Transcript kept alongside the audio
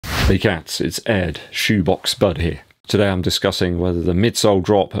Hey cats, it's Ed, Shoebox Bud here. Today I'm discussing whether the midsole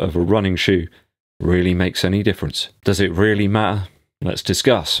drop of a running shoe really makes any difference. Does it really matter? Let's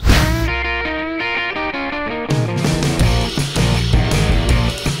discuss.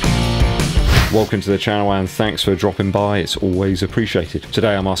 Welcome to the channel and thanks for dropping by, it's always appreciated.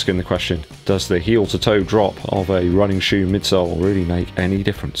 Today I'm asking the question, does the heel to toe drop of a running shoe midsole really make any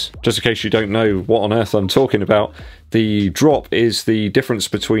difference? Just in case you don't know what on earth I'm talking about, the drop is the difference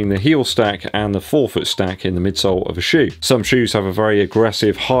between the heel stack and the forefoot stack in the midsole of a shoe. Some shoes have a very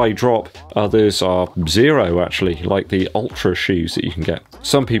aggressive high drop, others are zero actually, like the Ultra shoes that you can get.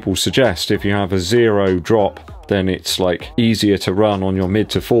 Some people suggest if you have a zero drop, then it's like easier to run on your mid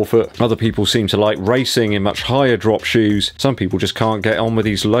to forefoot. Other people seem to like racing in much higher drop shoes. Some people just can't get on with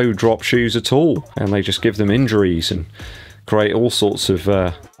these low drop shoes at all, and they just give them injuries and create all sorts of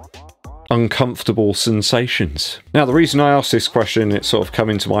uncomfortable sensations. Now, the reason I asked this question, it's sort of come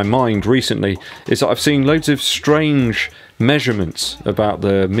into my mind recently, is that I've seen loads of strange measurements about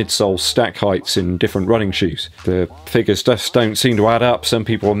the midsole stack heights in different running shoes. The figures just don't seem to add up. Some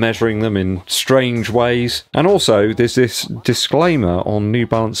people are measuring them in strange ways. And also, there's this disclaimer on New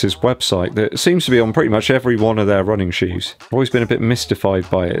Balance's website that seems to be on pretty much every one of their running shoes. I've always been a bit mystified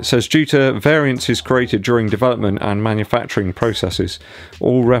by it. It says, due to variances created during development and manufacturing processes,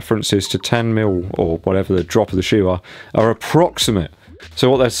 all references to 10mm or whatever the drop of the shoe are approximate.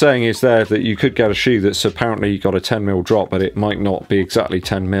 So what they're saying is there that you could get a shoe that's apparently got a 10mm drop, but it might not be exactly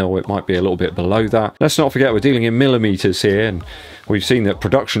 10mm, it might be a little bit below that. Let's not forget we're dealing in millimeters here, and we've seen that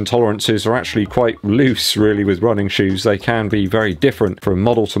production tolerances are actually quite loose really with running shoes. They can be very different from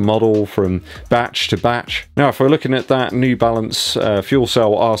model to model, from batch to batch. Now if we're looking at that New Balance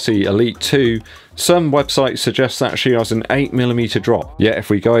FUELCELL RC Elite 2, some websites suggest that shoe has an 8mm drop. Yet if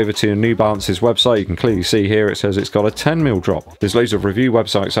we go over to New Balance's website, you can clearly see here it says it's got a 10mm drop. There's loads of review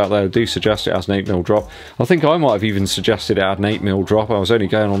websites out there that do suggest it has an 8mm drop. I think I might have even suggested it had an 8mm drop. I was only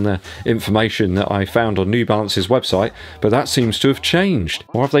going on the information that I found on New Balance's website, but that seems to have changed.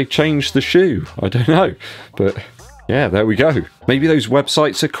 Or have they changed the shoe? I don't know. But yeah, there we go. Maybe those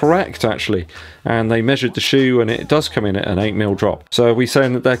websites are correct actually, and they measured the shoe and it does come in at an 8mm drop. So are we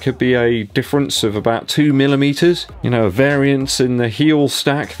saying that there could be a difference of about 2mm? You know, a variance in the heel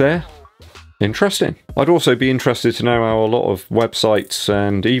stack there? Interesting. I'd also be interested to know how a lot of websites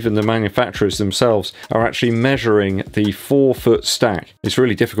and even the manufacturers themselves are actually measuring the forefoot stack. It's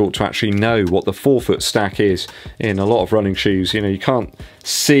really difficult to actually know what the forefoot stack is in a lot of running shoes. You know, you can't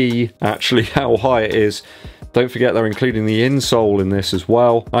see actually how high it is. Don't forget they're including the insole in this as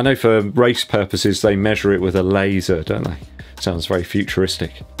well. I know for race purposes they measure it with a laser, don't they? Sounds very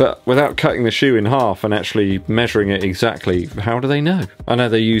futuristic. But without cutting the shoe in half and actually measuring it exactly, how do they know? I know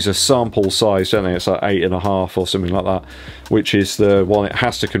they use a sample size, don't they? It's like 8.5 or something like that, which is the one it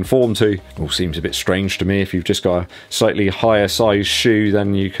has to conform to. All seems a bit strange to me. If you've just got a slightly higher size shoe,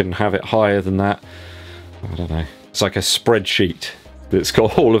 then you can have it higher than that. I don't know. It's like a spreadsheet that's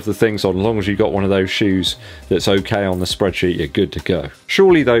got all of the things on. As long as you've got one of those shoes that's okay on the spreadsheet, you're good to go.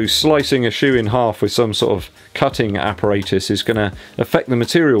 Surely though, slicing a shoe in half with some sort of cutting apparatus is going to affect the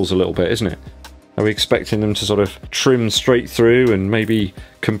materials a little bit, isn't it? Are we expecting them to sort of trim straight through and maybe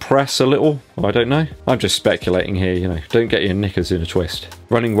compress a little? I don't know. I'm just speculating here, you know. Don't get your knickers in a twist.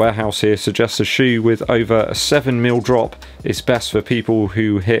 Running Warehouse here suggests a shoe with over a 7mm drop is best for people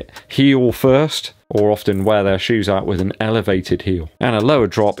who hit heel first, or often wear their shoes out with an elevated heel. And a lower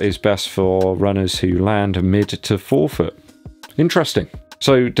drop is best for runners who land mid to forefoot. Interesting.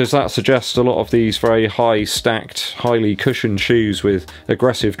 So does that suggest a lot of these very high stacked, highly cushioned shoes with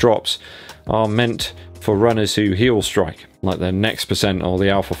aggressive drops are meant for runners who heel strike, like the Next Percent or the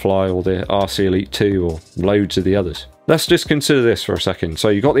ALPHAFLY or the RC Elite 2 or loads of the others? Let's just consider this for a second. So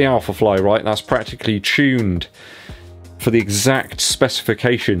you got the ALPHAFLY, right? That's practically tuned for the exact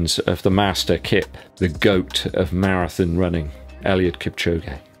specifications of the master Kip, the GOAT of marathon running, Eliud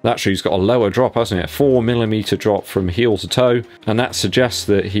Kipchoge. That shoe's got a lower drop, hasn't it? A 4mm drop from heel to toe, and that suggests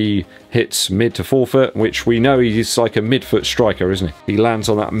that he hits mid to forefoot, which we know he's like a midfoot striker, isn't he? He lands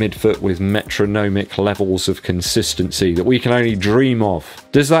on that midfoot with metronomic levels of consistency that we can only dream of.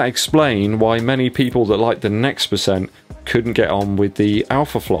 Does that explain why many people that like the Next Percent couldn't get on with the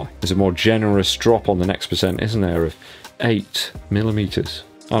ALPHAFLY? There's a more generous drop on the Next Percent, isn't there, of 8mm.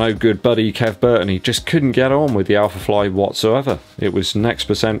 I know good buddy Kev Burton, he just couldn't get on with the ALPHAFLY whatsoever. It was Next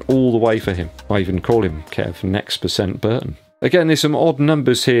Percent all the way for him. I even call him Kev Next Percent Burton. Again, there's some odd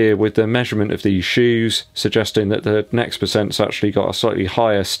numbers here with the measurement of these shoes, suggesting that the Next Percent's actually got a slightly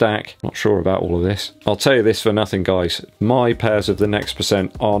higher stack. Not sure about all of this. I'll tell you this for nothing, guys. My pairs of the Next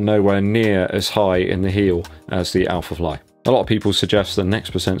Percent are nowhere near as high in the heel as the ALPHAFLY. A lot of people suggest the next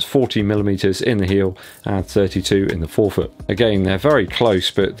percent's 40mm in the heel and 32 in the forefoot. Again, they're very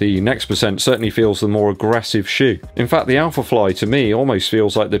close, but the next percent certainly feels the more aggressive shoe. In fact, the ALPHAFLY to me almost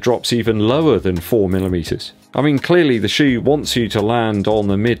feels like the drop's even lower than 4mm. I mean, clearly the shoe wants you to land on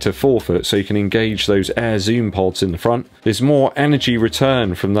the mid to forefoot so you can engage those air zoom pods in the front. There's more energy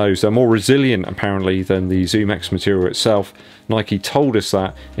return from those. They're more resilient apparently than the ZoomX material itself. Nike told us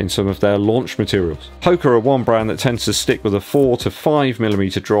that in some of their launch materials. Hoka are one brand that tends to stick with a 4 to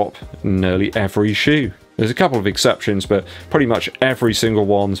 5mm drop in nearly every shoe. There's a couple of exceptions, but pretty much every single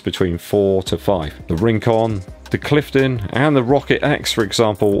one's between 4 to 5. The Rincon, the Clifton and the Rocket X, for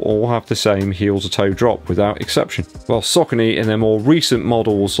example, all have the same heel-to-toe drop without exception. While Saucony in their more recent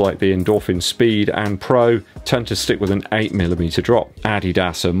models like the Endorphin Speed and Pro tend to stick with an 8mm drop.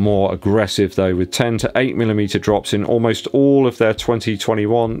 ADIDAS are more aggressive though, with 10 to 8mm drops in almost all of their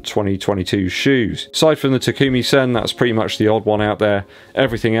 2021-2022 shoes. Aside from the Takumi Sen, that's pretty much the odd one out there.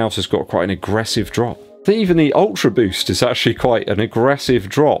 Everything else has got quite an aggressive drop. I think even the Ultra Boost is actually quite an aggressive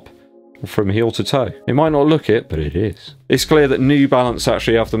drop from heel to toe. It might not look it, but it is. It's clear that New Balance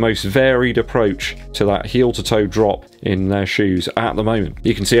actually have the most varied approach to that heel to toe drop in their shoes at the moment.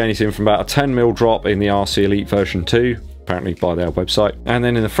 You can see anything from about a 10mm drop in the RC Elite version 2, apparently by their website, and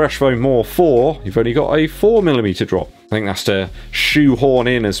then in the Fresh Foam More 4, you've only got a 4mm drop. I think that's to shoehorn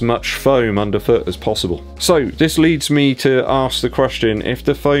in as much foam underfoot as possible. So this leads me to ask the question, if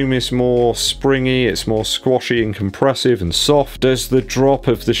the foam is more springy, it's more squashy and compressive and soft, does the drop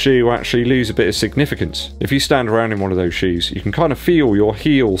of the shoe actually lose a bit of significance? If you stand around in one of those shoes, you can kind of feel your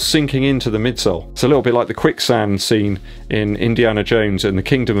heel sinking into the midsole. It's a little bit like the quicksand scene in Indiana Jones and the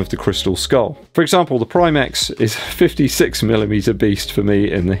Kingdom of the Crystal Skull. For example, the PRIMEX is a 56mm beast for me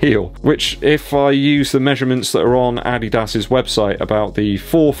in the heel, which if I use the measurements that are on ADIDAS's website about the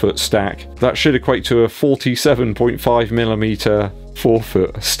forefoot stack, that should equate to a 47.5mm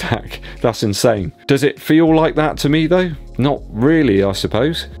forefoot stack. That's insane. Does it feel like that to me though? Not really, I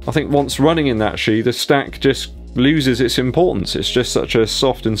suppose. I think once running in that shoe, the stack just loses its importance. It's just such a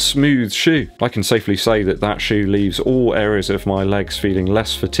soft and smooth shoe. I can safely say that that shoe leaves all areas of my legs feeling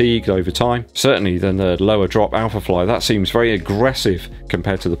less fatigued over time. Certainly than the lower drop ALPHAFLY. That seems very aggressive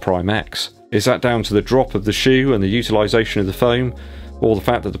compared to the PRIMEX. Is that down to the drop of the shoe and the utilisation of the foam, or the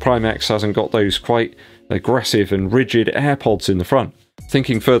fact that the PRIMEX hasn't got those quite aggressive and rigid air pods in the front?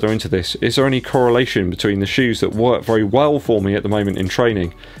 Thinking further into this, is there any correlation between the shoes that work very well for me at the moment in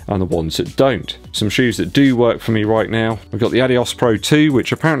training and the ones that don't? Some shoes that do work for me right now. We've got the ADIOS Pro 2,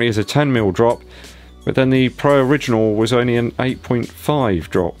 which apparently is a 10mm drop, but then the Pro Original was only an 8.5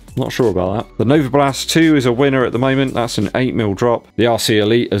 drop. Not sure about that. The Nova Blast 2 is a winner at the moment. That's an 8mm drop. The RC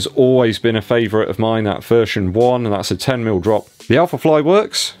Elite has always been a favourite of mine, that version 1, and that's a 10mm drop. The ALPHAFLY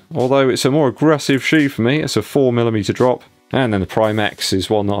works, although it's a more aggressive shoe for me. It's a 4mm drop. And then the PRIMEX is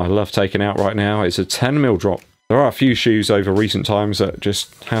one that I love taking out right now. It's a 10mm drop. There are a few shoes over recent times that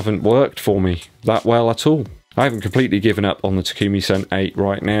just haven't worked for me that well at all. I haven't completely given up on the Takumi Sen 8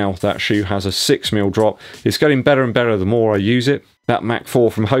 right now. That shoe has a 6mm drop. It's getting better and better the more I use it. That Mach 4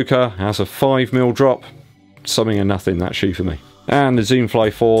 from Hoka has a 5mm drop. Something and nothing, that shoe for me. And the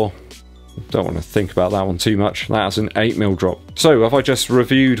Zoomfly 4, don't want to think about that one too much. That's an 8mm drop. So have I just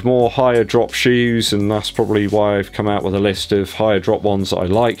reviewed more higher drop shoes, and that's probably why I've come out with a list of higher drop ones that I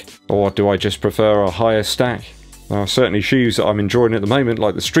like? Or do I just prefer a higher stack? There are certainly shoes that I'm enjoying at the moment,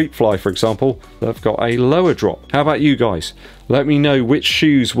 like the Streetfly for example, that have got a lower drop. How about you guys? Let me know which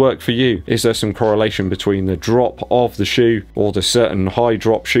shoes work for you. Is there some correlation between the drop of the shoe, or do certain high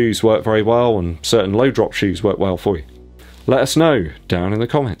drop shoes work very well and certain low drop shoes work well for you? Let us know down in the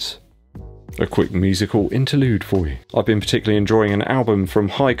comments. A quick musical interlude for you. I've been particularly enjoying an album from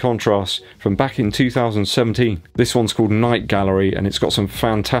High Contrast from back in 2017. This one's called Night Gallery, and it's got some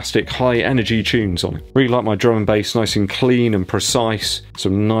fantastic high energy tunes on it. Really like my drum and bass, nice and clean and precise.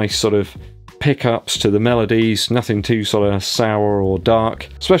 Some nice sort of pickups to the melodies, nothing too sort of sour or dark.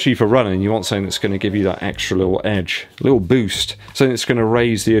 Especially for running, you want something that's going to give you that extra little edge, a little boost, something that's going to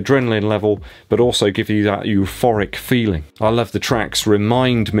raise the adrenaline level but also give you that euphoric feeling. I love the tracks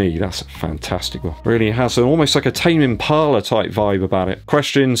Remind Me, that's a fantastic one. Really has almost like a Tame Impala type vibe about it.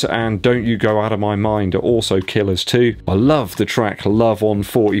 Questions and Don't You Go Out of My Mind are also killers too. I love the track Love on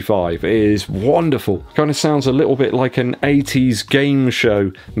 45, it is wonderful. Kind of sounds a little bit like an 80s game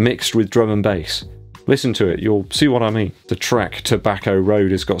show mixed with drum and bass. Listen to it, you'll see what I mean. The track Tobacco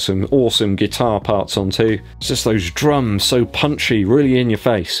Road has got some awesome guitar parts on too. It's just those drums so punchy, really in your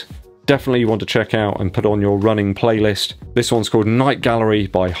face. Definitely you want to check out and put on your running playlist. This one's called Night Gallery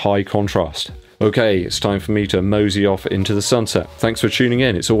by High Contrast. Okay, it's time for me to mosey off into the sunset. Thanks for tuning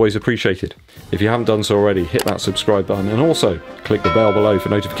in, it's always appreciated. If you haven't done so already, hit that subscribe button and also click the bell below for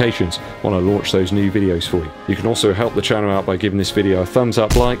notifications when I launch those new videos for you. You can also help the channel out by giving this video a thumbs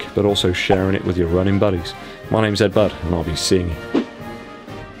up like, but also sharing it with your running buddies. My name's Eddbud and I'll be seeing you.